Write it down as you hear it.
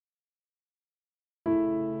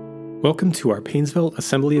Welcome to our Painesville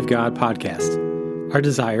Assembly of God podcast. Our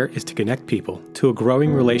desire is to connect people to a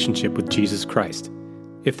growing relationship with Jesus Christ.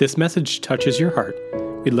 If this message touches your heart,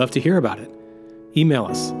 we'd love to hear about it. Email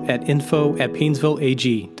us at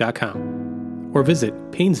info@painesvilleag.com or visit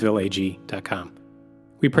painesvilleag.com.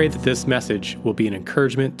 We pray that this message will be an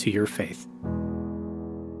encouragement to your faith.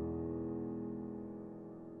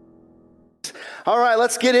 All right,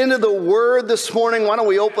 let's get into the Word this morning. Why don't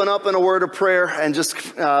we open up in a word of prayer and just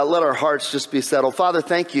let our hearts just be settled. Father,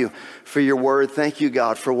 thank you for your Word. Thank you,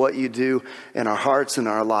 God, for what you do in our hearts and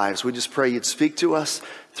our lives. We just pray you'd speak to us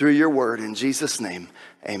through your Word. In Jesus' name,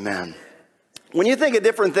 amen. When you think of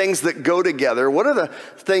different things that go together, what are the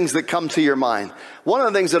things that come to your mind? One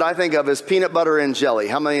of the things that I think of is peanut butter and jelly.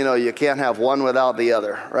 How many of you know you can't have one without the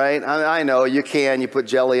other, right? I know you can. You put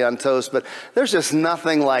jelly on toast, but there's just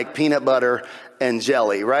nothing like peanut butter and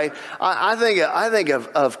jelly, right? I think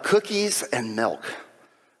of cookies and milk,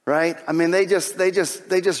 right? I mean, they just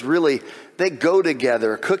really, they go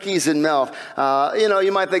together. Cookies and milk.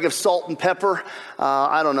 You might think of salt and pepper.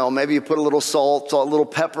 I don't know, maybe you put a little salt, a little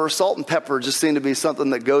pepper. Salt and pepper just seem to be something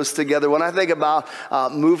that goes together. When I think about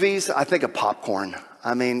movies, I think of popcorn.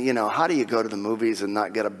 I mean, how do you go to the movies and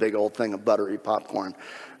not get a big old thing of buttery popcorn,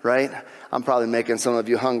 right? I'm probably making some of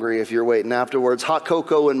you hungry if you're waiting afterwards. Hot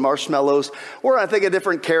cocoa and marshmallows. Or I think of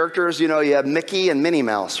different characters. You have Mickey and Minnie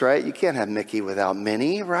Mouse, right? You can't have Mickey without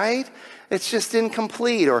Minnie, right? It's just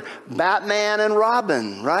incomplete. Or Batman and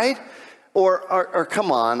Robin, right? Or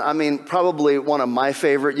come on, I mean, probably one of my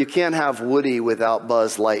favorite, you can't have Woody without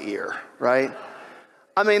Buzz Lightyear, right?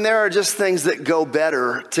 I mean, there are just things that go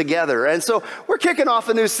better together. And so we're kicking off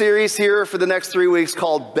a new series here for the next 3 weeks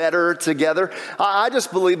called Better Together. I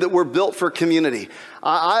just believe that we're built for community.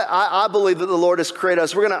 I believe that the Lord has created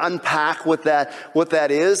us. We're going to unpack what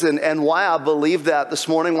that is and why I believe that this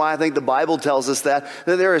morning, why I think the Bible tells us that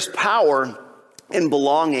there is power in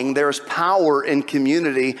belonging, there's power in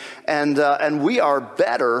community, and we are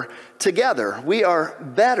better together. We are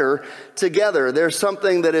better together. There's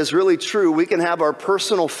something that is really true. We can have our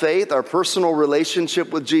personal faith, our personal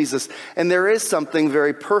relationship with Jesus, and there is something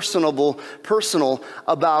very personal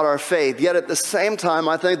about our faith. Yet at the same time,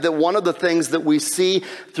 I think that one of the things that we see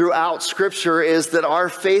throughout Scripture is that our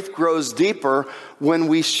faith grows deeper when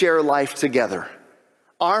we share life together.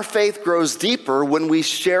 Our faith grows deeper when we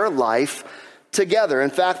share life together. In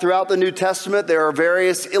fact, throughout the New Testament, there are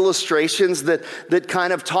various illustrations that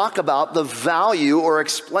kind of talk about the value or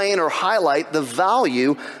explain or highlight the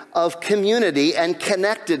value of community and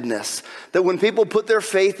connectedness. That when people put their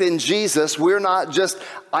faith in Jesus, we're not just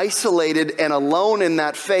isolated and alone in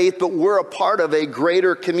that faith, but we're a part of a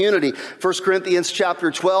greater community. 1 Corinthians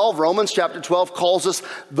chapter 12, Romans chapter 12 calls us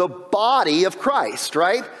the body of Christ,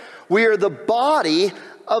 right? We are the body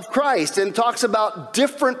of Christ and talks about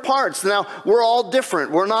different parts. Now, we're all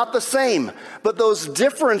different. We're not the same. But those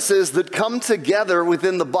differences that come together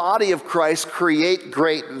within the body of Christ create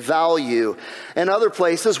great value. In other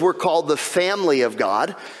places, we're called the family of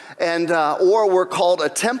God. Or we're called a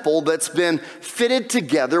temple that's been fitted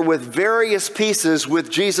together with various pieces with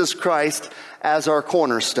Jesus Christ as our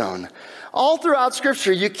cornerstone. All throughout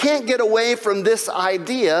Scripture, you can't get away from this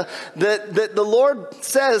idea that the Lord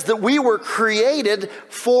says that we were created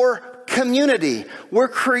for community. We're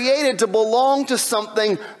created to belong to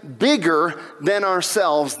something bigger than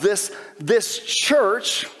ourselves. This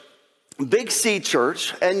church, Big C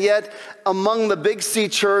Church, and yet among the Big C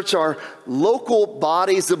Church are local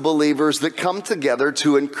bodies of believers that come together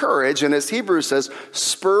to encourage, and as Hebrews says,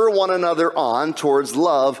 spur one another on towards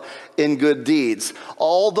love in good deeds.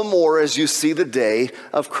 All the more as you see the day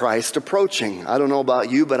of Christ approaching. I don't know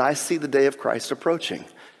about you, but I see the day of Christ approaching.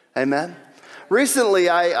 Amen? Recently,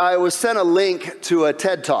 I was sent a link to a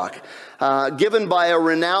TED Talk given by a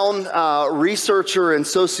renowned researcher and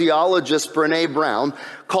sociologist, Brené Brown,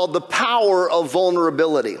 called The Power of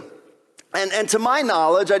Vulnerability. And to my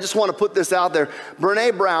knowledge, I just want to put this out there,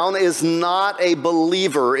 Brené Brown is not a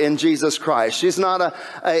believer in Jesus Christ. She's not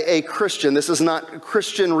a Christian. This is not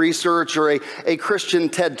Christian research or a Christian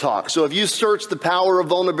TED Talk. So if you search The Power of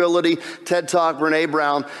Vulnerability, TED Talk, Brené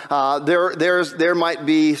Brown, there might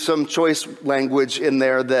be some choice language in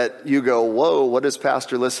there that you go, whoa, what is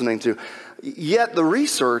Pastor listening to? Yet the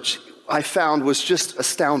research I found was just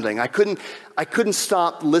astounding. I couldn't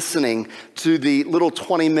stop listening to the little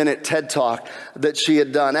 20-minute TED Talk that she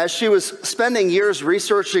had done. As she was spending years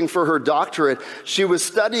researching for her doctorate, she was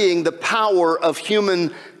studying the power of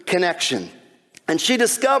human connection. And she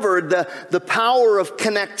discovered the power of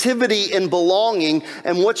connectivity and belonging,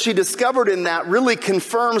 and what she discovered in that really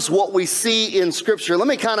confirms what we see in Scripture. Let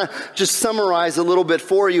me kind of just summarize a little bit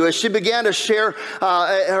for you. As she began to share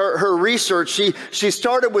her research, she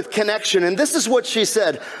started with connection, and this is what she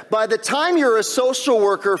said. By the time you're a social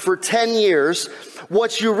worker for 10 years,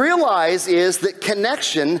 what you realize is that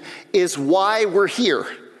connection is why we're here.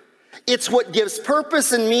 It's what gives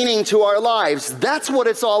purpose and meaning to our lives. That's what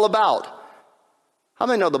it's all about. How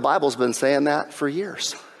many know the Bible's been saying that for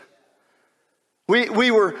years?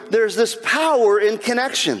 There's this power in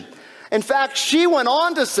connection. In fact, she went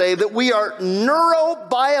on to say that we are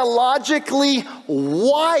neurobiologically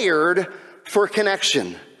wired for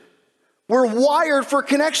connection. We're wired for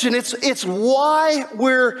connection. It's why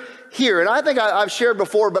we're here. And I think I've shared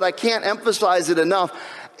before, but I can't emphasize it enough.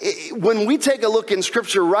 When we take a look in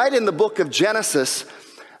Scripture, right in the book of Genesis,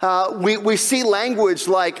 we see language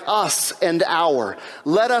like us and our.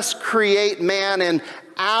 Let us create man in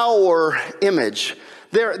our image.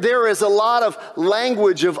 There is a lot of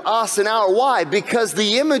language of us and our. Why? Because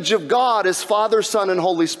the image of God is Father, Son, and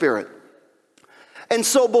Holy Spirit. And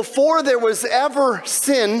so before there was ever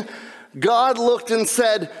sin, God looked and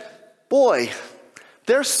said, boy,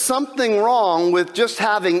 there's something wrong with just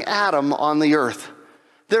having Adam on the earth.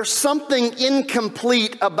 There's something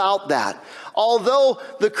incomplete about that. Although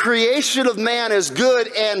the creation of man is good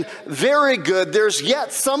and very good, there's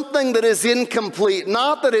yet something that is incomplete.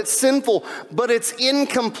 Not that it's sinful, but it's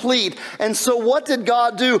incomplete. And so what did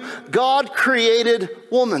God do? God created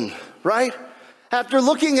woman, right? After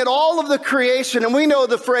looking at all of the creation, and we know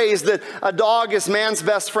the phrase that a dog is man's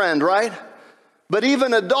best friend, right? But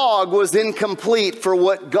even a dog was incomplete for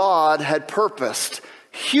what God had purposed.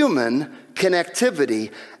 Human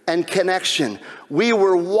connectivity and connection. We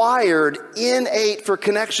were wired innate for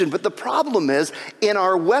connection. But the problem is, in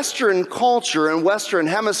our Western culture and Western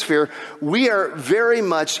hemisphere, we are very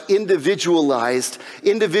much individualized,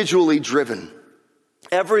 individually driven.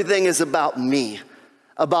 Everything is about me,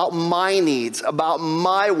 about my needs, about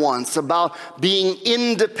my wants, about being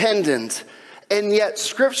independent. And yet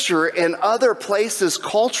Scripture and other places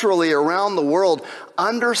culturally around the world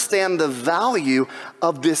understand the value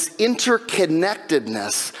of this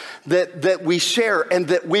interconnectedness that we share, and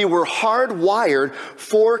that we were hardwired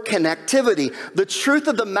for connectivity. The truth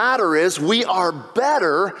of the matter is we are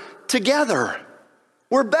better together.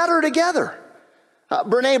 We're better together.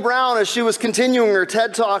 Brene Brown, as she was continuing her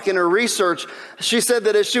TED Talk and her research, she said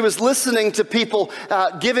that as she was listening to people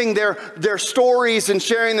giving their stories and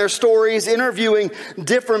sharing their stories, interviewing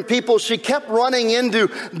different people, she kept running into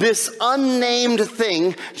this unnamed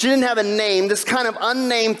thing. She didn't have a name, this kind of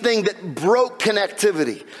unnamed thing that broke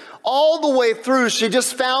connectivity. All the way through, she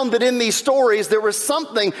just found that in these stories, there was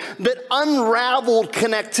something that unraveled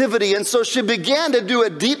connectivity. And so she began to do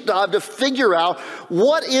a deep dive to figure out,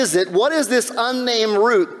 what is it? What is this unnamed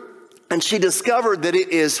root? And she discovered that it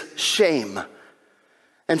is shame.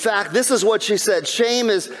 In fact, this is what she said.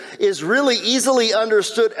 Shame is really easily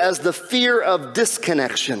understood as the fear of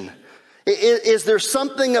disconnection. Is there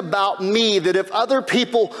something about me that if other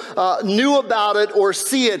people knew about it or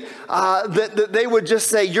see it, that they would just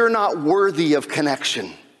say, you're not worthy of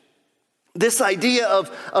connection? This idea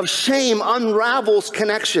of shame unravels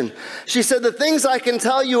connection. She said, the things I can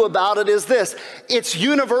tell you about it is this: it's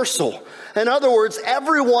universal. In other words,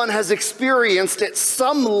 everyone has experienced at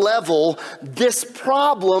some level this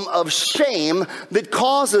problem of shame that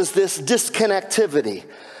causes this disconnectivity.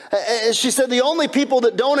 She said the only people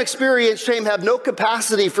that don't experience shame have no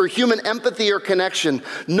capacity for human empathy or connection.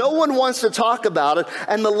 No one wants to talk about it,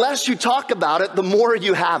 and the less you talk about it, the more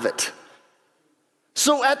you have it.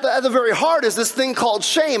 So at the very heart is this thing called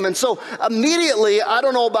shame. And so immediately, I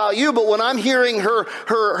don't know about you, but when I'm hearing her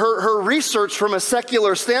research from a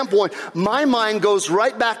secular standpoint, my mind goes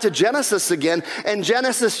right back to Genesis again, and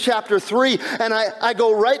Genesis chapter 3. And I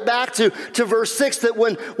go right back to verse 6, that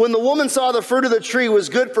when the woman saw the fruit of the tree was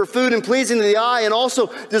good for food and pleasing to the eye and also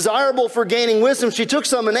desirable for gaining wisdom, she took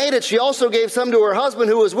some and ate it. She also gave some to her husband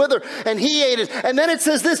who was with her, and he ate it. And then it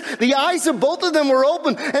says this: the eyes of both of them were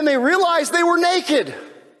open, and they realized they were naked.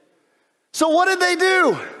 So what did they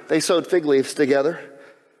do? They sewed fig leaves together,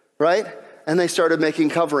 right? And they started making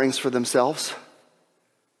coverings for themselves.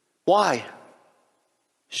 Why?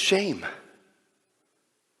 Shame.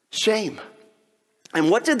 Shame. And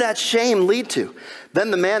what did that shame lead to?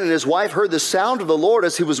 Then the man and his wife heard the sound of the Lord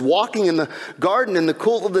as he was walking in the garden in the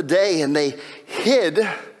cool of the day, and they hid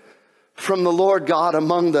from the Lord God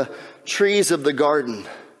among the trees of the garden.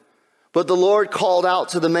 But the Lord called out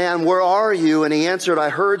to the man, "Where are you?" And he answered, "I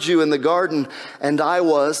heard you in the garden, and I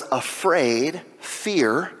was afraid,"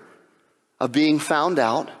 fear. of being found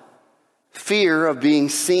out, fear of being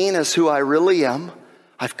seen as who I really am.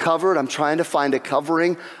 I've covered, I'm trying to find a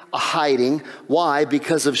covering, a hiding. Why?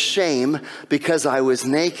 Because of shame, because I was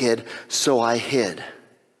naked, so I hid.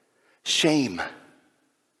 Shame.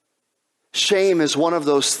 Shame is one of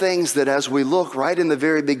those things that, as we look right in the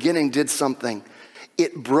very beginning, did something.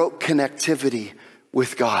 It broke connectivity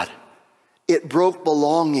with God. It broke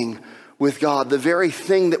belonging with God. The very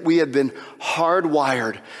thing that we have been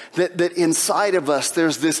hardwired, that inside of us,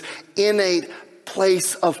 there's this innate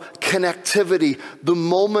place of connectivity. The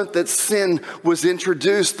moment that sin was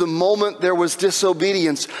introduced, the moment there was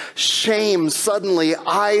disobedience, shame, suddenly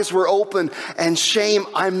eyes were open, and shame,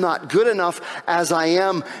 I'm not good enough as I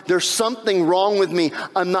am. There's something wrong with me.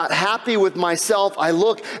 I'm not happy with myself. I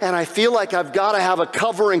look and I feel like I've got to have a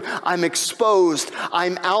covering. I'm exposed.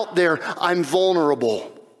 I'm out there. I'm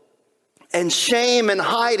vulnerable. And shame and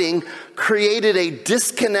hiding created a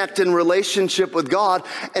disconnect in relationship with God.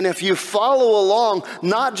 And if you follow along,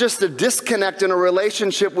 not just a disconnect in a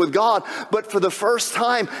relationship with God, but for the first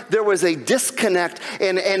time, there was a disconnect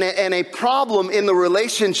and a problem in the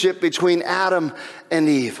relationship between Adam and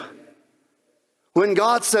Eve. When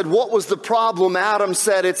God said, what was the problem? Adam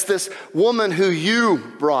said, it's this woman who you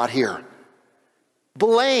brought here.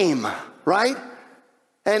 Blame, right?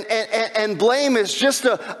 And blame is just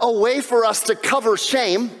a way for us to cover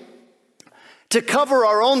shame, to cover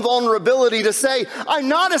our own vulnerability, to say, I'm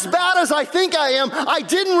not as bad as I think I am. I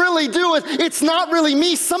didn't really do it. It's not really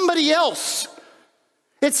me, somebody else.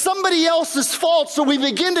 It's somebody else's fault. So we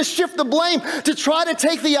begin to shift the blame to try to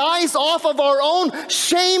take the eyes off of our own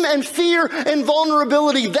shame and fear and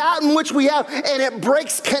vulnerability, that in which we have, and it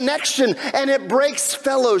breaks connection and it breaks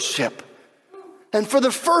fellowship. And for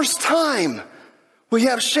the first time, we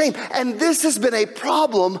have shame. And this has been a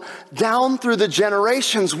problem down through the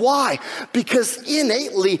generations. Why? Because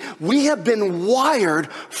innately, we have been wired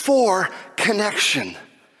for connection.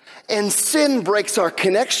 And sin breaks our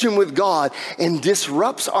connection with God and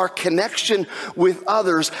disrupts our connection with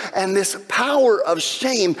others. And this power of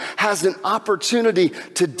shame has an opportunity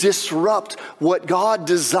to disrupt what God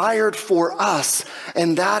desired for us.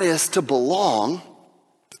 And that is to belong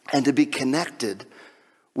and to be connected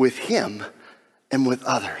with Him and with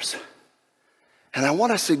others. And I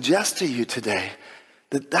want to suggest to you today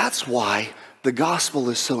that that's why the gospel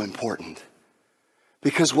is so important.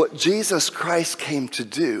 Because what Jesus Christ came to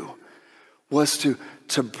do was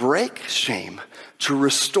to break shame, to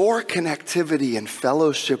restore connectivity and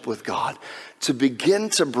fellowship with God, to begin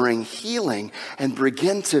to bring healing and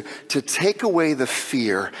begin to take away the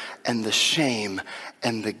fear and the shame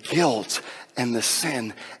and the guilt and the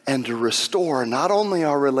sin, and to restore not only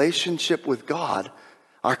our relationship with God,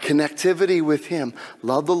 our connectivity with Him.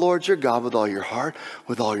 Love the Lord your God with all your heart,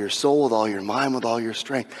 with all your soul, with all your mind, with all your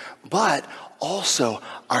strength, but also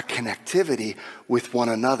our connectivity with one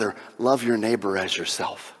another. Love your neighbor as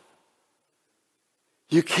yourself.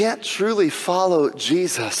 You can't truly follow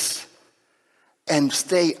Jesus and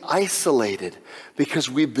stay isolated, because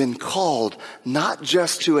we've been called not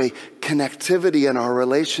just to a connectivity in our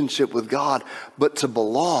relationship with God, but to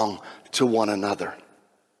belong to one another.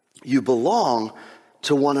 You belong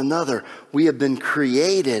to one another. We have been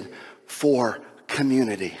created for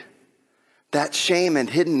community. That shame and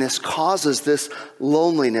hiddenness causes this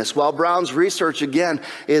loneliness. While Brown's research, again,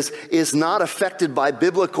 is not affected by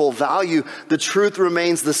biblical value, the truth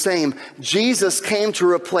remains the same. Jesus came to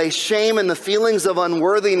replace shame and the feelings of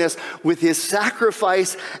unworthiness with His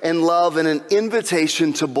sacrifice and love and an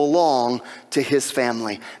invitation to belong to His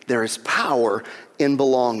family. There is power in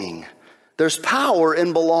belonging. There's power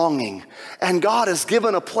in belonging. And God has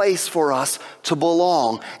given a place for us to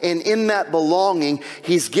belong. And in that belonging,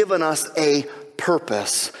 He's given us a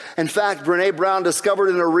purpose. In fact, Brene Brown discovered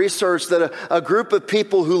in her research that a group of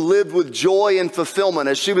people who lived with joy and fulfillment,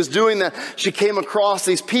 as she was doing that, she came across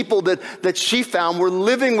these people that she found were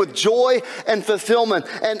living with joy and fulfillment.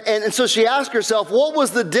 And so she asked herself, what was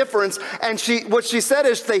the difference? And what she said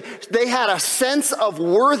is they had a sense of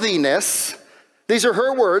worthiness. These are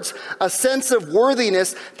her words, a sense of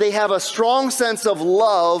worthiness. They have a strong sense of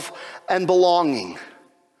love and belonging.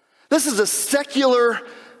 This is a secular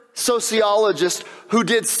sociologist who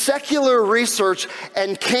did secular research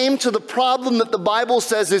and came to the problem that the Bible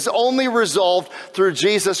says is only resolved through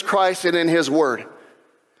Jesus Christ and in His Word.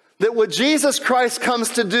 That what Jesus Christ comes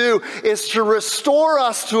to do is to restore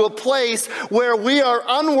us to a place where we are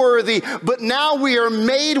unworthy, but now we are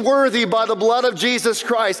made worthy by the blood of Jesus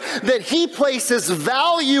Christ. That he places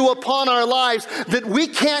value upon our lives that we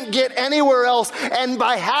can't get anywhere else. And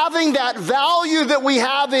by having that value that we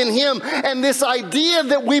have in him and this idea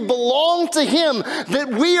that we belong to him, that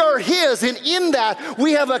we are his, and in that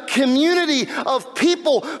we have a community of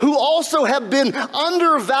people who also have been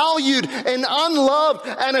undervalued and unloved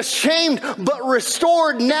and ashamed, but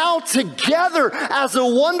restored now together as a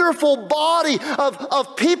wonderful body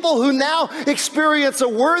of people who now experience a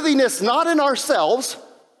worthiness not in ourselves,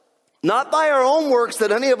 not by our own works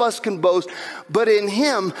that any of us can boast, but in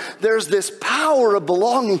him. There's this power of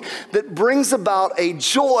belonging that brings about a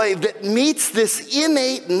joy that meets this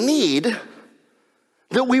innate need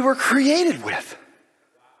that we were created with.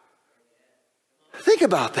 Think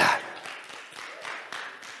about that.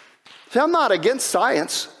 See, I'm not against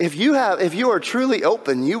science. If you are truly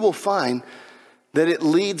open, you will find that it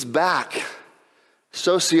leads back.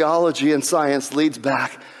 Sociology and science leads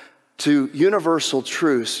back to universal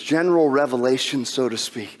truths, general revelation, so to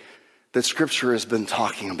speak, that Scripture has been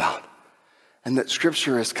talking about. And that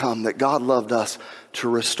Scripture has come, that God loved us to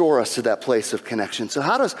restore us to that place of connection. So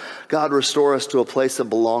how does God restore us to a place of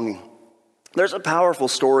belonging? There's a powerful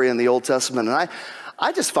story in the Old Testament, and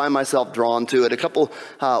I just find myself drawn to it. A couple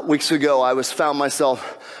weeks ago, I found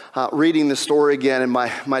myself reading the story again in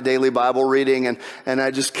my daily Bible reading, and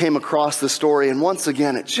I just came across the story. And once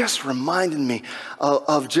again, it just reminded me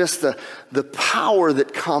of just the power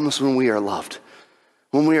that comes when we are loved.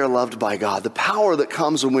 When we are loved by God. The power that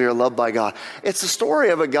comes when we are loved by God. It's the story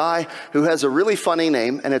of a guy who has a really funny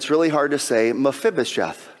name, and it's really hard to say,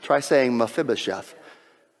 Mephibosheth. Try saying Mephibosheth.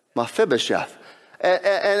 Mephibosheth.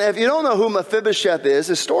 And if you don't know who Mephibosheth is,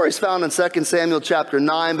 his story is found in 2 Samuel chapter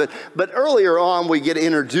 9, but earlier on we get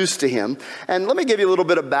introduced to him. And let me give you a little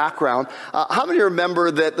bit of background. How many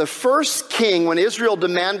remember that the first king, when Israel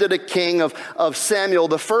demanded a king of Samuel,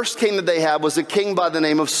 the first king that they had was a king by the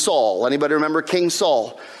name of Saul? Anybody remember King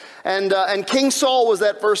Saul? And King Saul was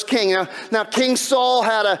that first king. Now King Saul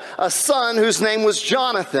had a son whose name was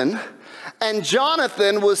Jonathan, and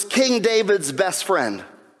Jonathan was King David's best friend.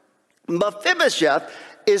 Mephibosheth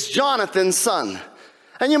is Jonathan's son.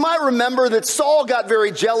 And you might remember that Saul got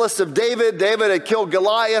very jealous of David. David had killed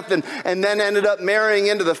Goliath and then ended up marrying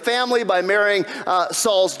into the family by marrying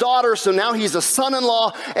Saul's daughter. So now he's a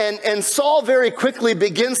son-in-law. And Saul very quickly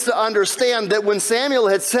begins to understand that when Samuel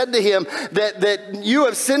had said to him that you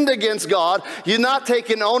have sinned against God, you've not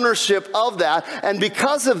taken ownership of that. And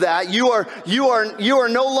because of that, you are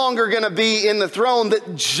no longer going to be in the throne.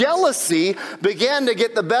 That jealousy began to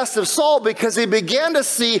get the best of Saul because he began to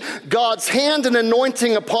see God's hand and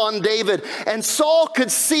anointing upon David, and Saul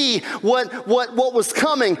could see what was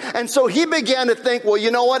coming. And so he began to think, well,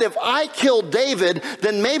 you know what, if I kill David,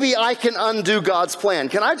 then maybe I can undo God's plan.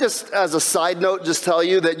 Can I just, as a side note, just tell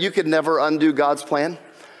you that you could never undo God's plan?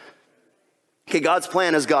 Okay, God's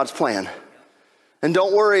plan is God's plan. And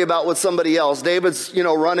don't worry about what somebody else. David's,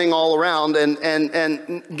 running all around,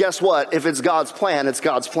 and guess what? If it's God's plan, it's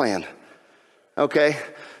God's plan. Okay?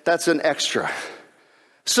 That's an extra.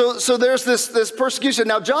 So there's this persecution.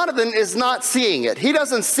 Now, Jonathan is not seeing it. He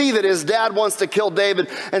doesn't see that his dad wants to kill David.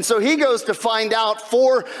 And so he goes to find out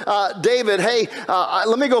for David, hey,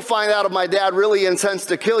 let me go find out if my dad really intends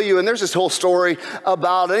to kill you. And there's this whole story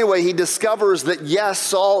about, anyway, he discovers that, yes,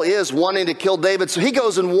 Saul is wanting to kill David. So he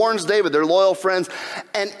goes and warns David. They're loyal friends.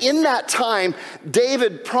 And in that time,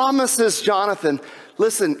 David promises Jonathan,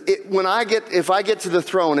 listen, if I get to the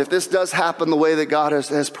throne, if this does happen the way that God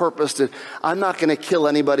has purposed it, I'm not going to kill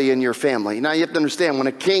anybody in your family. Now you have to understand, when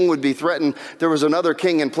a king would be threatened, there was another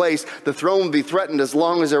king in place. The throne would be threatened as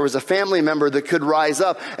long as there was a family member that could rise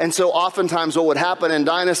up. And so oftentimes what would happen in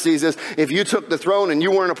dynasties is if you took the throne and you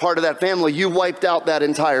weren't a part of that family, you wiped out that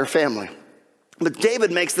entire family. But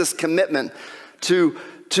David makes this commitment to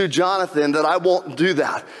Jonathan that I won't do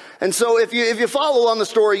that. And so if you follow on the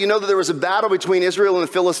story, you know that there was a battle between Israel and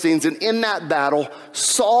the Philistines, and in that battle,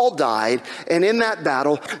 Saul died, and in that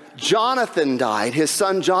battle, Jonathan died, his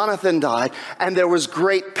son Jonathan died, and there was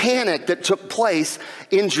great panic that took place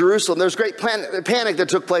in Jerusalem. There was great panic that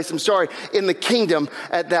took place, in the kingdom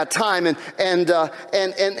at that time,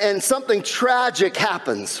 and something tragic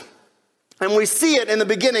happens. And we see it in the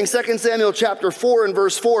beginning, 2 Samuel chapter 4 and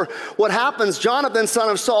verse 4. What happens, Jonathan, son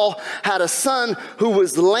of Saul, had a son who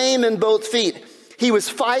was lame in both feet. He was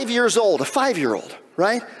 5 years old, a 5-year-old,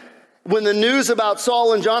 right? When the news about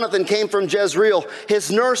Saul and Jonathan came from Jezreel, his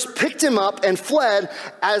nurse picked him up and fled,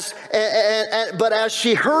 but as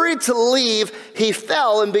she hurried to leave, he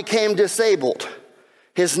fell and became disabled.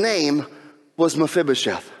 His name was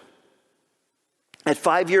Mephibosheth. At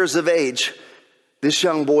 5 years of age, this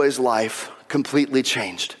young boy's life completely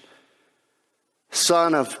changed.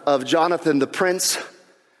 Son of Jonathan the prince,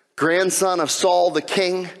 grandson of Saul the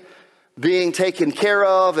king, being taken care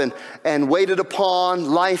of and waited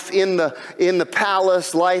upon, life in the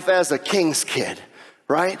palace, life as a king's kid,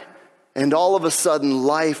 right? And all of a sudden,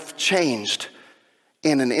 life changed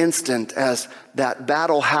in an instant as that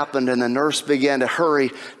battle happened and the nurse began to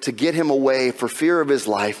hurry to get him away for fear of his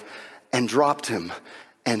life and dropped him.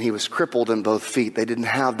 And he was crippled in both feet. They didn't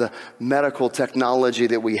have the medical technology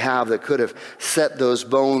that we have that could have set those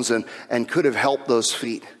bones and could have helped those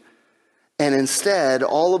feet. And instead,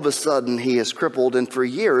 all of a sudden, he is crippled. And for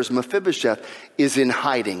years, Mephibosheth is in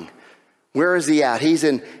hiding. Where is he at? He's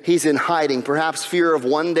in hiding. Perhaps fear of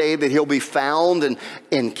one day that he'll be found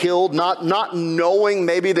and killed. Not knowing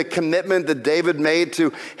maybe the commitment that David made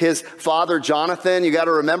to his father Jonathan. You got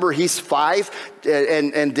to remember, he's 5.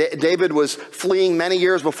 And David was fleeing many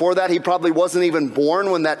years before that. He probably wasn't even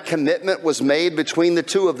born when that commitment was made between the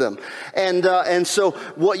two of them. And so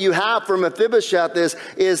what you have for Mephibosheth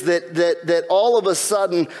is that all of a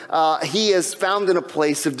sudden he is found in a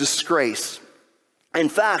place of disgrace. In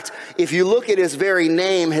fact, if you look at his very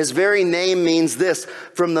name means this: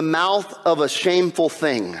 from the mouth of a shameful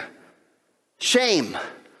thing. Shame.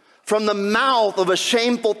 From the mouth of a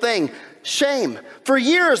shameful thing. Shame. For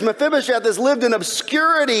years, Mephibosheth has lived in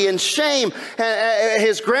obscurity and shame.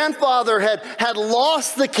 His grandfather had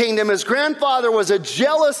lost the kingdom. His grandfather was a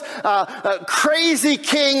jealous, crazy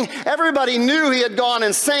king. Everybody knew he had gone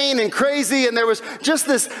insane and crazy, and there was just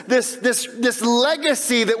this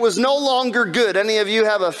legacy that was no longer good. Any of you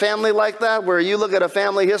have a family like that, where you look at a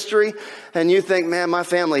family history and you think, man, my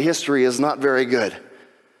family history is not very good?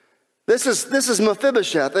 This is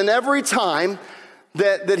Mephibosheth, and every time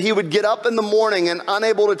that he would get up in the morning and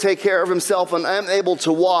unable to take care of himself and unable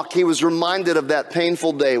to walk, he was reminded of that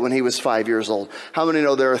painful day when he was 5 years old. How many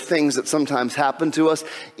know there are things that sometimes happen to us,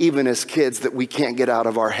 even as kids, that we can't get out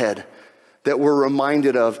of our head, that we're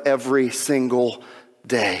reminded of every single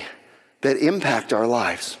day, that impact our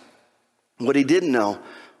lives? What he didn't know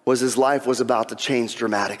was his life was about to change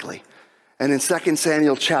dramatically. And in 2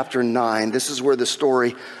 Samuel chapter 9, this is where the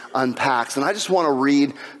story unpacks. And I just want to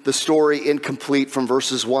read the story incomplete from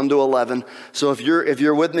verses 1 to 11. So if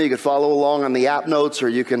you're with me, you can follow along on the app notes, or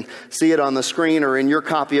you can see it on the screen or in your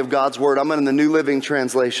copy of God's Word. I'm in the New Living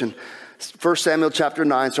Translation. 1 Samuel chapter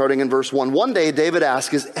 9, starting in verse 1. One day David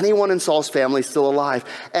asked, is anyone in Saul's family still alive?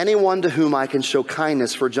 Anyone to whom I can show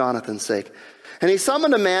kindness for Jonathan's sake? And he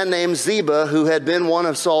summoned a man named Ziba, who had been one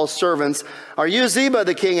of Saul's servants. Are you Ziba?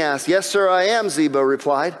 The king asked. Yes, sir, I am, Ziba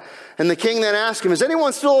replied. And the king then asked him, is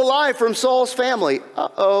anyone still alive from Saul's family?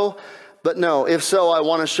 Uh-oh. But no, if so, I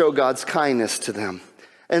want to show God's kindness to them.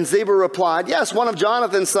 And Ziba replied, yes, one of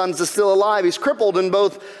Jonathan's sons is still alive. He's crippled in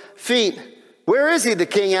both feet. Where is he? The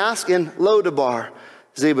king asked. In Lodabar,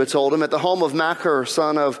 Ziba told him, at the home of Machir,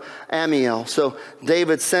 son of Ammiel. So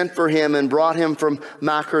David sent for him and brought him from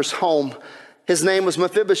Machir's home. His name was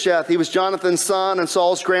Mephibosheth. He was Jonathan's son and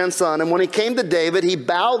Saul's grandson. And when he came to David, he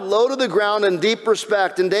bowed low to the ground in deep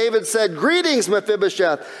respect. And David said, greetings,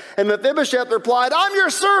 Mephibosheth. And Mephibosheth replied, I'm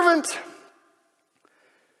your servant.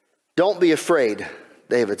 Don't be afraid,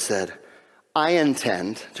 David said. I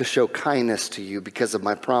intend to show kindness to you because of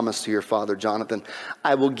my promise to your father Jonathan.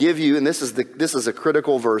 I will give you, and this is a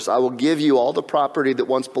critical verse, I will give you all the property that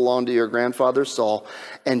once belonged to your grandfather Saul,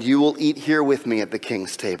 and you will eat here with me at the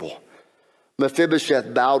king's table.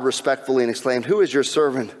 Mephibosheth bowed respectfully and exclaimed, who is your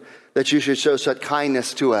servant that you should show such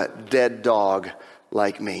kindness to a dead dog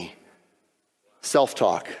like me?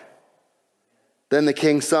 Self-talk. Then the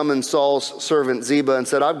king summoned Saul's servant Ziba and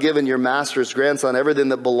said, I've given your master's grandson everything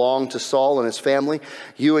that belonged to Saul and his family.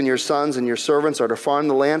 You and your sons and your servants are to farm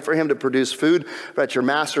the land for him to produce food at your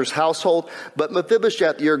master's household. But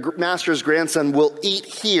Mephibosheth, your master's grandson, will eat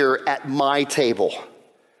here at my table.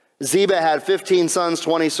 Ziba had 15 sons,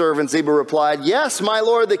 20 servants. Ziba replied, yes, my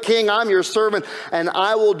lord the king, I'm your servant, and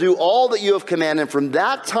I will do all that you have commanded. From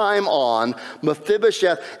that time on,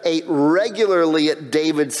 Mephibosheth ate regularly at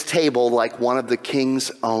David's table like one of the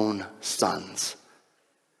king's own sons.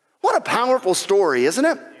 What a powerful story, isn't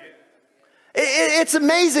it? It's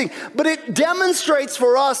amazing, but it demonstrates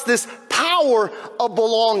for us this power of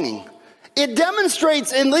belonging. It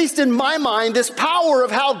demonstrates, at least in my mind, this power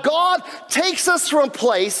of how God takes us from a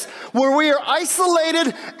place where we are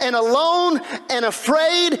isolated and alone and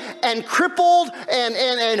afraid and crippled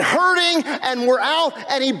and hurting, and we're out,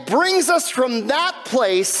 and he brings us from that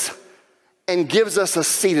place and gives us a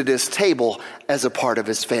seat at his table as a part of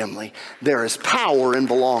his family. There is power in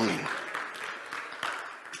belonging.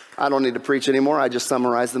 I don't need to preach anymore. I just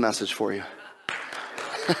summarized the message for you.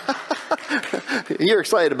 You're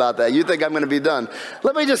excited about that. You think I'm going to be done.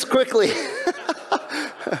 Let me just quickly...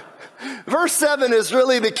 Verse 7 is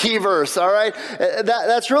really the key verse, all right?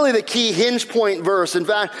 That's really the key hinge point verse. In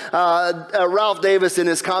fact, Ralph Davis in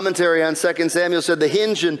his commentary on 2 Samuel said the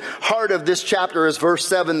hinge and heart of this chapter is verse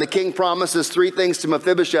 7. The king promises three things to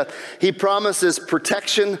Mephibosheth. He promises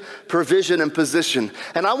protection, provision, and position.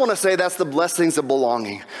 And I want to say that's the blessings of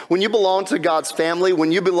belonging. When you belong to God's family,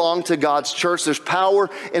 when you belong to God's church, there's power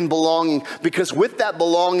in belonging, because with that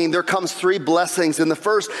belonging, there comes three blessings. And the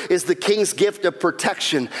first is the king's gift of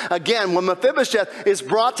protection. Again, when Mephibosheth is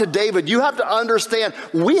brought to David, you have to understand,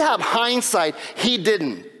 we have hindsight. He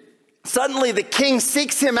didn't. Suddenly the king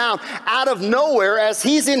seeks him out of nowhere as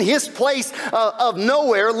he's in his place of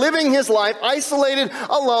nowhere, living his life, isolated,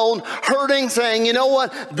 alone, hurting, saying, you know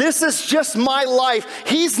what, this is just my life.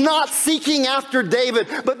 He's not seeking after David,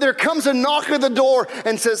 but there comes a knock at the door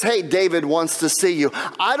and says, hey, David wants to see you.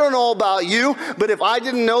 I don't know about you, but if I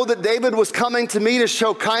didn't know that David was coming to me to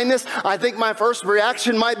show kindness, I think my first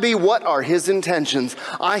reaction might be, what are his intentions?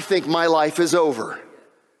 I think my life is over.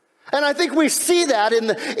 And I think we see that in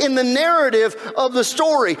the narrative of the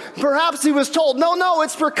story. Perhaps he was told, no,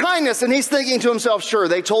 it's for kindness. And he's thinking to himself, sure,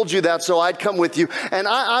 they told you that, so I'd come with you. And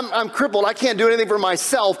I'm crippled. I can't do anything for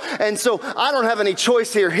myself. And so I don't have any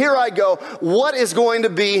choice here. Here I go. What is going to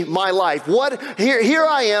be my life? Here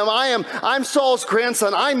I am. I'm Saul's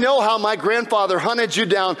grandson. I know how my grandfather hunted you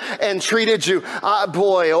down and treated you.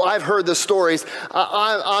 I've heard the stories.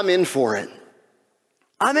 I'm in for it.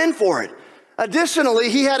 I'm in for it.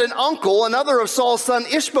 Additionally, he had an uncle, another of Saul's son,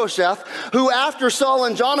 Ishbosheth, who after Saul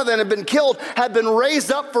and Jonathan had been killed, had been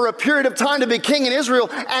raised up for a period of time to be king in Israel,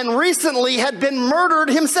 and recently had been murdered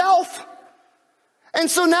himself. And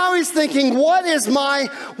so now he's thinking, what is going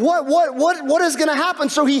to happen?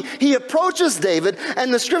 So he approaches David,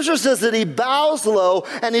 and the scripture says that he bows low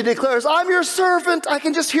and he declares, I'm your servant. I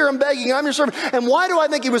can just hear him begging, I'm your servant. And why do I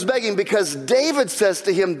think he was begging? Because David says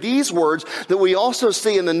to him these words that we also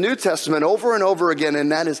see in the New Testament over and over again,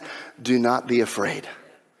 and that is, do not be afraid.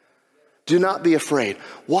 Do not be afraid.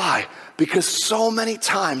 Why? Because so many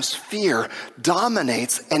times fear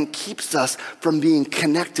dominates and keeps us from being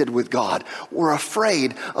connected with God. We're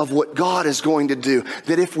afraid of what God is going to do.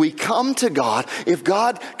 That if we come to God, if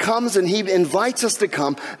God comes and he invites us to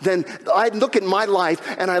come, then I look at my life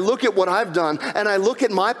and I look at what I've done and I look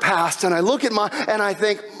at my past and I look at and I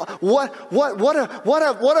think, what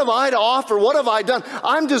have I to offer? What have I done?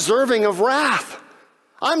 I'm deserving of wrath.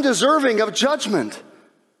 I'm deserving of judgment.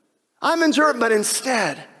 I'm enduring, but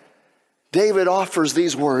instead, David offers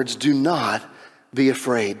these words, do not be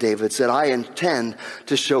afraid. David said, I intend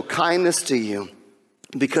to show kindness to you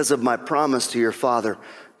because of my promise to your father,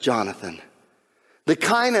 Jonathan. The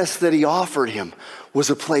kindness that he offered him was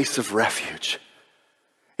a place of refuge.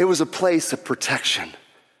 It was a place of protection.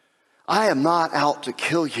 I am not out to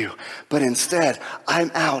kill you, but instead, I'm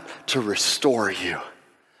out to restore you.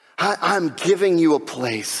 I'm giving you a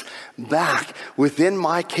place back within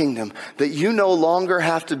my kingdom that you no longer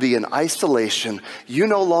have to be in isolation. You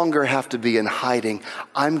no longer have to be in hiding.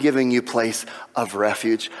 I'm giving you a place of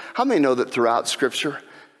refuge. How many know that throughout Scripture,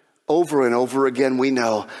 over and over again, we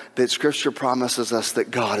know that Scripture promises us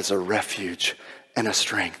that God is a refuge and a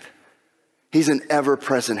strength. He's an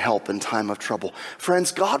ever-present help in time of trouble.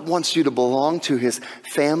 Friends, God wants you to belong to his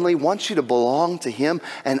family, wants you to belong to him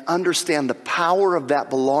and understand the power of that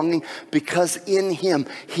belonging, because in him,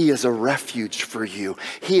 he is a refuge for you.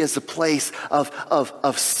 He is a place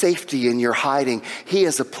of safety in your hiding. He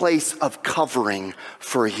is a place of covering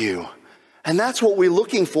for you. And that's what we're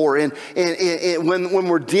looking for when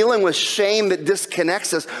we're dealing with shame that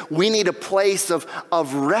disconnects us. We need a place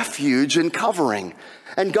of refuge and covering.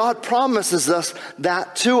 And God promises us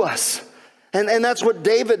that to us. And that's what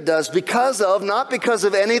David does not because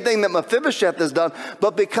of anything that Mephibosheth has done,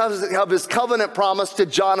 but because of his covenant promise to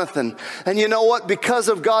Jonathan. And you know what? Because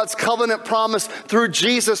of God's covenant promise through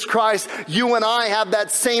Jesus Christ, you and I have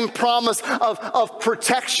that same promise of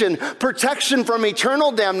protection from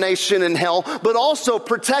eternal damnation in hell, but also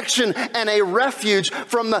protection and a refuge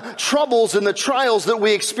from the troubles and the trials that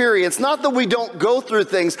we experience. Not that we don't go through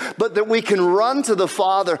things, but that we can run to the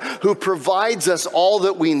Father who provides us all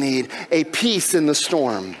that we need, a peace in the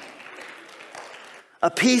storm. A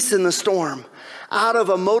peace in the storm. Out of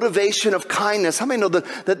a motivation of kindness. How many know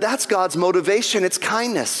that that's God's motivation? It's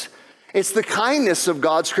kindness. It's the kindness of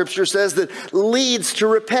God, Scripture says, that leads to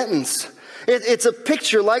repentance. It's a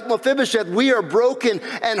picture like Mephibosheth. We are broken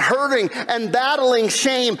and hurting and battling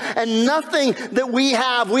shame, and nothing that we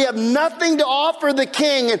have nothing to offer the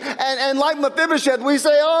king. And like Mephibosheth, we say,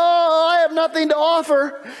 oh, I have nothing to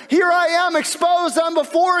offer. Here I am exposed. I'm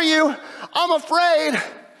before you. I'm afraid.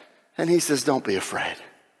 And he says, don't be afraid.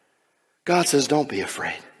 God says, don't be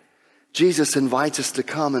afraid. Jesus invites us to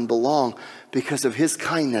come and belong because of his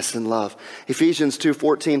kindness and love. Ephesians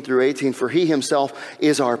 2:14 through 18, for he himself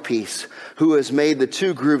is our peace, who has made the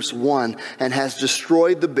two groups one and has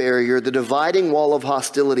destroyed the barrier, the dividing wall of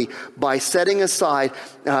hostility, by setting aside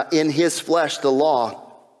in his flesh the law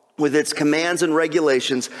with its commands and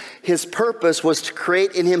regulations. His purpose was to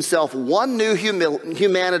create in himself one new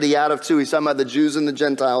humanity out of two. He's talking about the Jews and the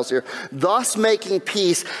Gentiles here. Thus making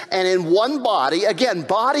peace, and in one body, again,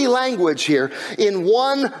 body language here, in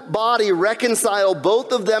one body reconcile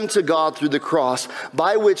both of them to God through the cross,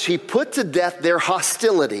 by which he put to death their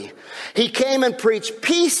hostility. He came and preached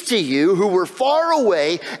peace to you who were far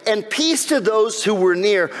away, and peace to those who were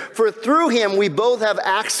near. For through him we both have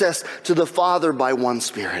access to the Father by one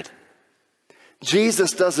Spirit.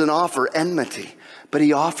 Jesus doesn't offer enmity, but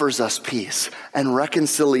he offers us peace and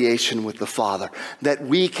reconciliation with the Father, that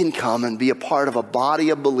we can come and be a part of a body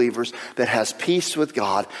of believers that has peace with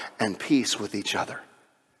God and peace with each other.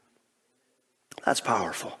 That's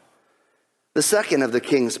powerful. The second of the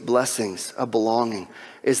king's blessings of belonging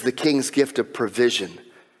is the king's gift of provision.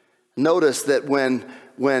 Notice that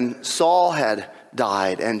when Saul had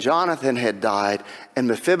died and Jonathan had died and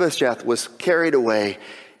Mephibosheth was carried away,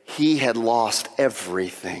 he had lost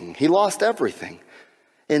everything. He lost everything.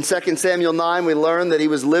 In 2 Samuel 9, we learn that he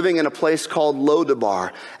was living in a place called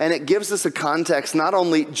Lodabar. And it gives us a context not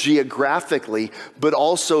only geographically, but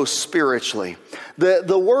also spiritually.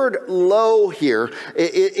 The word lo here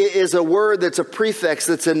is a word that's a prefix,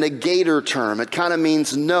 that's a negator term. It kind of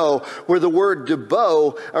means no, where the word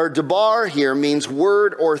debo or debar here means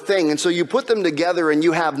word or thing. And so you put them together and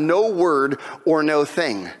you have no word or no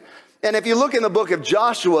thing. And if you look in the book of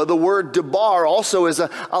Joshua, the word Debar also is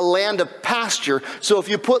a land of pasture. So if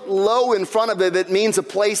you put lo in front of it, it means a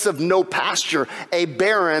place of no pasture, a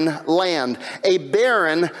barren land, a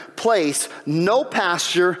barren place, no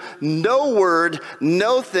pasture, no word,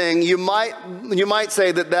 no thing. You might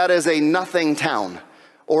say that is a nothing town,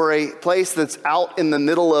 or a place that's out in the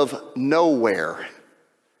middle of nowhere.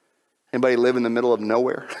 Anybody live in the middle of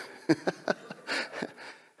nowhere?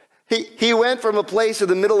 He went from a place in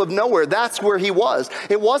the middle of nowhere. That's where he was.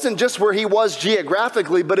 It wasn't just where he was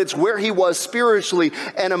geographically, but it's where he was spiritually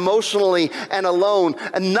and emotionally and alone.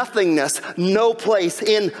 And nothingness, no place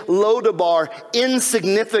in Lodabar,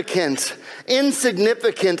 insignificant,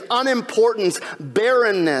 unimportance,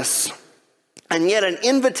 barrenness. And yet an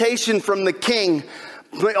invitation from the king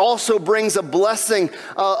also brings a blessing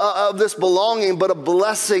of this belonging, but a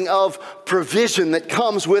blessing of provision that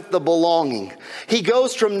comes with the belonging. He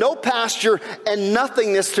goes from no pasture and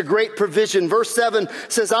nothingness to great provision. Verse 7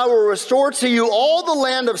 says, I will restore to you all the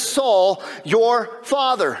land of Saul, your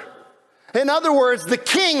father. In other words, the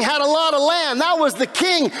king had a lot of land. That was the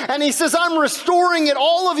king. And he says, I'm restoring it,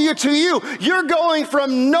 all of you, to you. You're going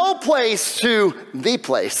from no place to the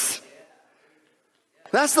place.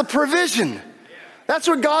 That's the provision. That's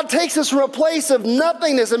where God takes us, from a place of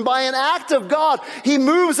nothingness. And by an act of God, he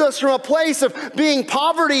moves us from a place of being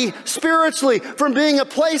poverty spiritually, from being a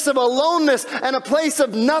place of aloneness and a place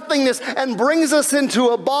of nothingness, and brings us into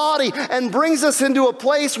a body and brings us into a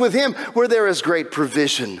place with him where there is great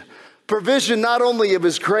provision. Provision not only of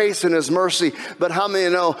his grace and his mercy, but how many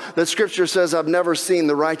know that scripture says, I've never seen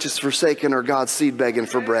the righteous forsaken or God's seed begging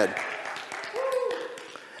for bread.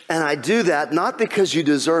 And I do that not because you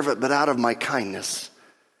deserve it, but out of my kindness,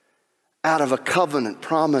 out of a covenant,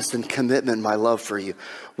 promise, and commitment, my love for you.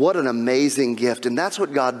 What an amazing gift. And that's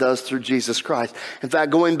what God does through Jesus Christ. In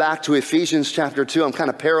fact, going back to Ephesians chapter 2, I'm kind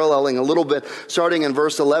of paralleling a little bit, starting in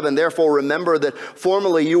verse 11. Therefore, remember that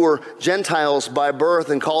formerly you were Gentiles by birth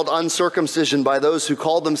and called uncircumcision by those who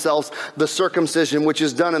called themselves the circumcision, which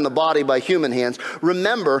is done in the body by human hands.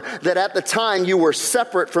 Remember that at the time you were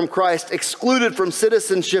separate from Christ, excluded from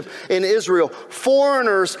citizenship in Israel,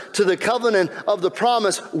 foreigners to the covenant of the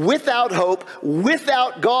promise, without hope,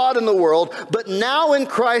 without God in the world. But now in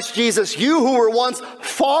Christ Jesus, you who were once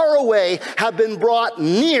far away have been brought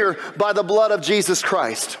near by the blood of Jesus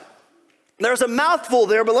Christ. There's a mouthful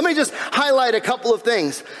there, but let me just highlight a couple of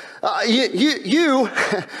things. You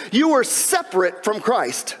were separate from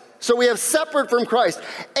Christ. So we have separate from Christ.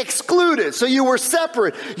 Excluded. So you were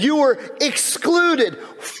separate. You were excluded.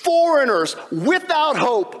 Foreigners, without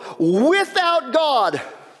hope, without God,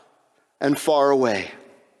 and far away.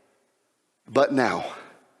 But now,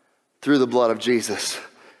 Through the blood of Jesus,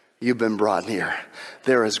 you've been brought near.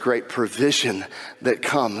 There is great provision that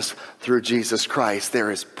comes through Jesus Christ. There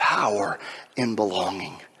is power in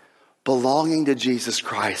belonging. Belonging to Jesus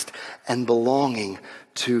Christ and belonging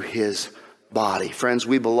to his body. Friends,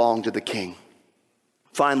 we belong to the King.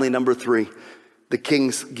 Finally, number 3, the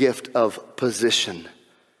King's gift of position.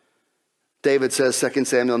 David says, 2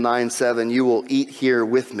 Samuel 9:7, you will eat here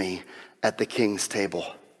with me at the King's table.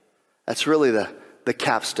 That's really the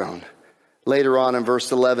capstone. Later on in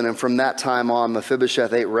verse 11, and from that time on,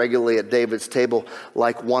 Mephibosheth ate regularly at David's table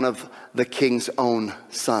like one of the king's own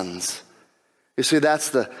sons. You see,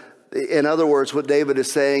 in other words, what David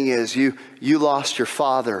is saying is, you lost your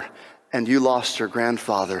father and you lost your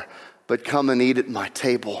grandfather, but come and eat at my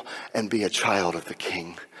table and be a child of the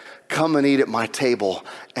King. Come and eat at my table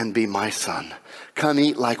and be my son. Come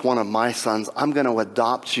eat like one of my sons. I'm going to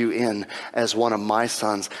adopt you in as one of my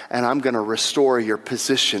sons, and I'm going to restore your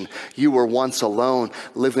position. You were once alone,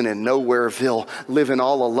 living in Nowhereville, living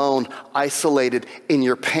all alone, isolated in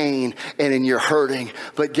your pain and in your hurting.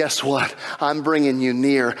 But guess what? I'm bringing you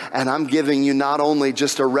near, and I'm giving you not only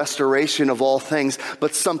just a restoration of all things,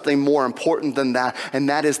 but something more important than that, and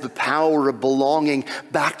that is the power of belonging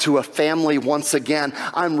back to a family once again.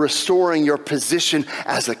 I'm restoring your position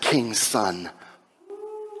as a king's son.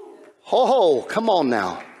 Oh, come on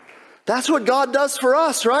now. That's what God does for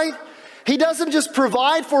us, right? He doesn't just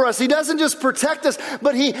provide for us. He doesn't just protect us,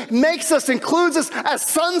 but he makes us, includes us as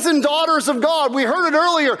sons and daughters of God. We heard it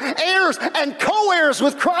earlier, heirs and co-heirs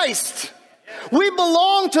with Christ. We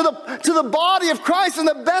belong to the body of Christ. And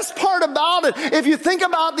the best part about it, if you think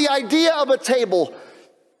about the idea of a table,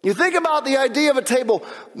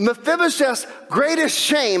 Mephibosheth's greatest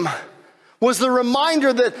shame was the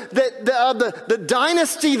reminder that the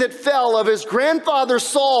dynasty that fell of his grandfather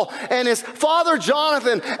Saul and his father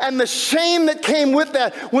Jonathan, and the shame that came with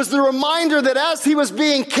that was the reminder that as he was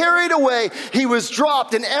being carried away, he was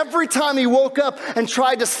dropped. And every time he woke up and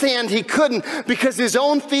tried to stand, he couldn't because his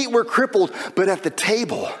own feet were crippled. But at the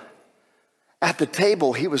table,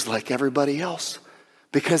 he was like everybody else.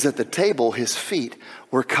 Because at the table, his feet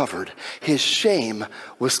were covered. His shame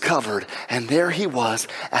was covered. And there he was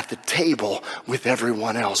at the table with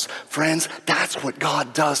everyone else. Friends, that's what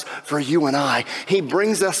God does for you and I. He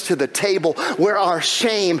brings us to the table where our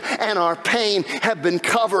shame and our pain have been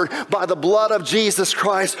covered by the blood of Jesus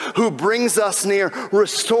Christ, who brings us near,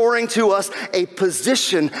 restoring to us a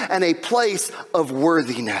position and a place of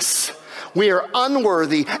worthiness. We are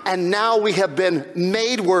unworthy, and now we have been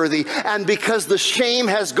made worthy. And because the shame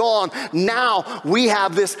has gone, now we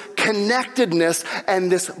have this connectedness and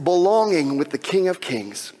this belonging with the King of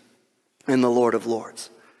Kings and the Lord of Lords.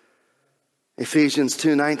 Ephesians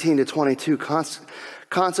 2:19-22,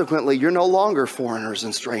 consequently, you're no longer foreigners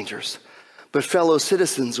and strangers, but fellow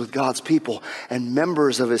citizens with God's people and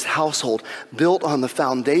members of his household, built on the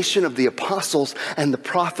foundation of the apostles and the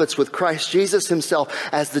prophets, with Christ Jesus himself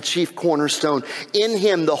as the chief cornerstone. In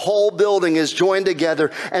him, the whole building is joined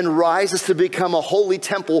together and rises to become a holy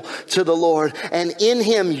temple to the Lord. And in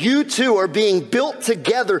him, you too are being built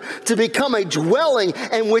together to become a dwelling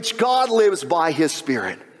in which God lives by his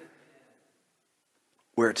Spirit.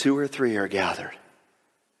 Where 2 or 3 are gathered,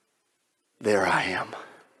 there I am.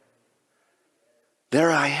 There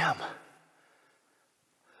I am.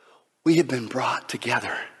 We have been brought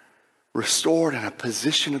together, restored in a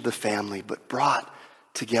position of the family, but brought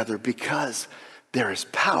together because there is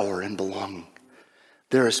power in belonging.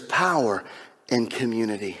 There is power in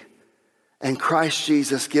community. And Christ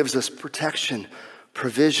Jesus gives us protection,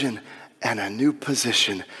 provision, and a new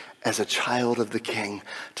position as a child of the King,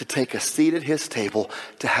 to take a seat at his table,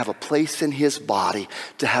 to have a place in his body,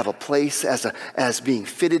 to have a place as being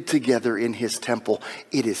fitted together in his temple.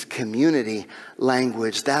 It is community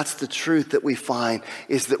language. That's the truth that we find,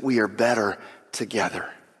 is that we are better together.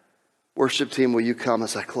 Worship team, will you come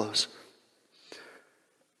as I close?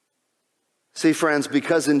 See, friends,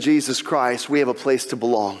 because in Jesus Christ we have a place to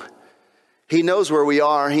belong. He knows where we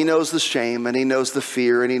are. He knows the shame, and he knows the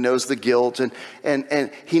fear, and he knows the guilt, and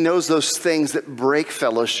he knows those things that break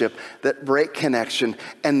fellowship, that break connection,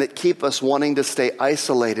 and that keep us wanting to stay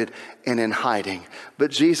isolated and in hiding. But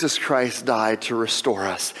Jesus Christ died to restore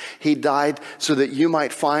us. He died so that you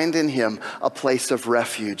might find in him a place of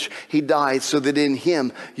refuge. He died so that in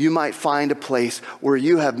him you might find a place where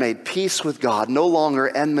you have made peace with God, no longer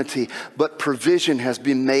enmity, but provision has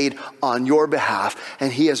been made on your behalf.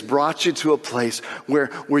 And he has brought you to a place where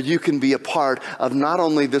you can be a part of not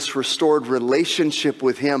only this restored relationship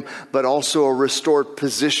with him, but also a restored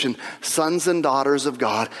position, sons and daughters of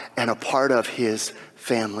God, and a part of his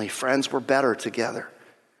family. Friends, we're better together.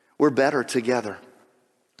 We're better together.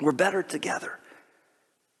 We're better together.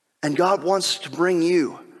 And God wants to bring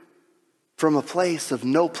you from a place of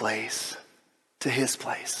no place to his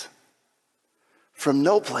place. From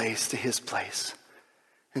no place to his place.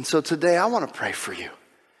 And so today I want to pray for you.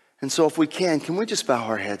 And so if we can we just bow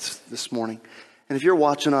our heads this morning? And if you're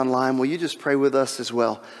watching online, will you just pray with us as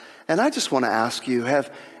well? And I just want to ask you,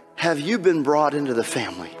 have you been brought into the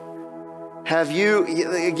family? Have you,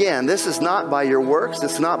 again, this is not by your works.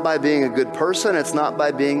 It's not by being a good person. It's not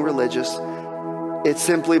by being religious. It's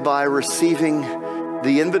simply by receiving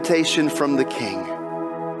the invitation from the King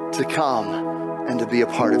to come and to be a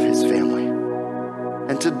part of his family.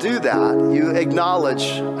 And to do that, you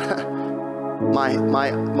acknowledge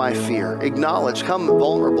my fear. Acknowledge, come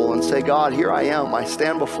vulnerable and say, God, here I am. I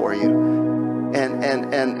stand before you.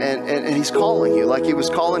 And he's calling you like he was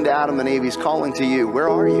calling to Adam and Eve. He's calling to you. Where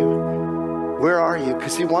are you? Where are you?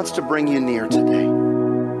 Because he wants to bring you near today.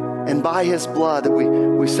 And by his blood that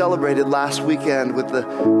we celebrated last weekend with the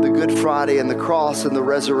Good Friday and the cross and the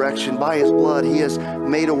resurrection, by his blood, he has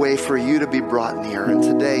made a way for you to be brought near. And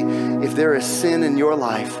today, if there is sin in your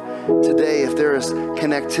life, today, if there is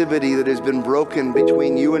connectivity that has been broken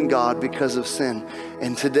between you and God because of sin,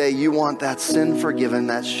 and today you want that sin forgiven,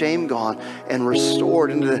 that shame gone, and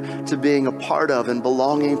restored into being a part of and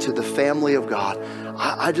belonging to the family of God,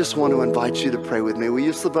 I just want to invite you to pray with me. Will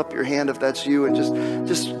you slip up your hand if that's you, and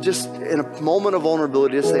just in a moment of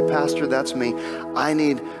vulnerability, just say, Pastor, that's me. I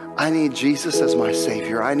need Jesus as my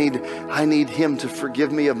Savior. I need him to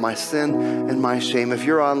forgive me of my sin and my shame. If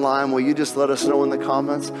you're online, will you just let us know in the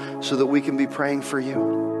comments so that we can be praying for you?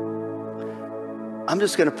 I'm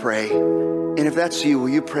just going to pray. And if that's you, will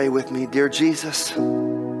you pray with me? Dear Jesus,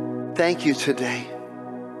 thank you today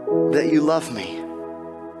that you love me.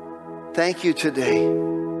 Thank you today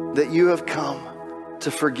that you have come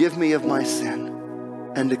to forgive me of my sin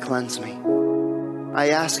and to cleanse me. I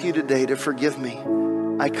ask you today to forgive me.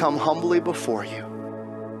 I come humbly before you.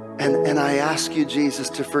 And I ask you, Jesus,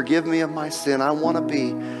 to forgive me of my sin. I want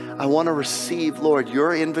to receive, Lord,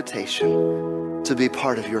 your invitation to be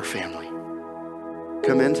part of your family.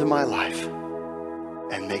 Come into my life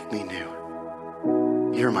and make me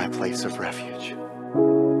new. You're my place of refuge.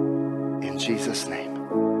 In Jesus' name,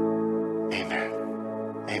 amen.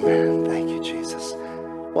 Amen. Thank you, Jesus.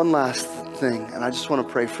 One last thing, and I just want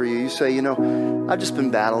to pray for you. You say, I've just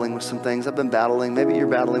been battling with some things. Maybe you're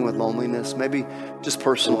battling with loneliness. Maybe just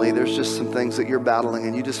personally, there's just some things that you're battling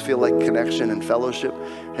and you just feel like connection and fellowship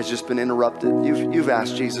has just been interrupted. You've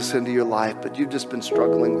asked Jesus into your life, but you've just been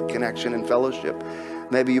struggling with connection and fellowship.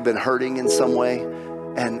 Maybe you've been hurting in some way,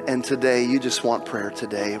 and today you just want prayer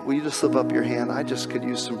today. Will you just slip up your hand? I just could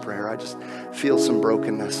use some prayer. I just feel some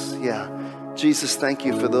brokenness. Yeah. Jesus, thank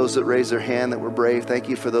you for those that raised their hand that were brave. Thank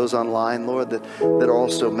you for those online, Lord, that are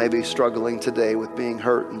also maybe struggling today with being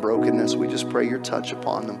hurt and brokenness. We just pray your touch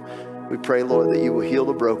upon them. We pray, Lord, that you will heal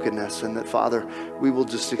the brokenness and that, Father, we will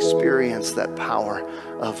just experience that power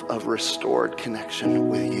of restored connection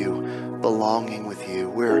with you, belonging with you.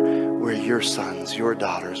 We're your sons, your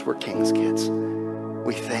daughters. We're King's kids.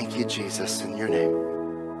 We thank you, Jesus, in your name.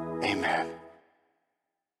 Amen.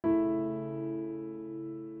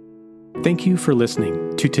 Thank you for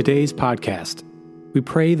listening to today's podcast. We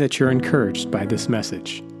pray that you're encouraged by this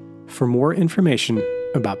message. For more information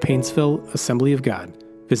about Painesville Assembly of God,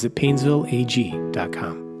 visit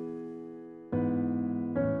painesvilleag.com.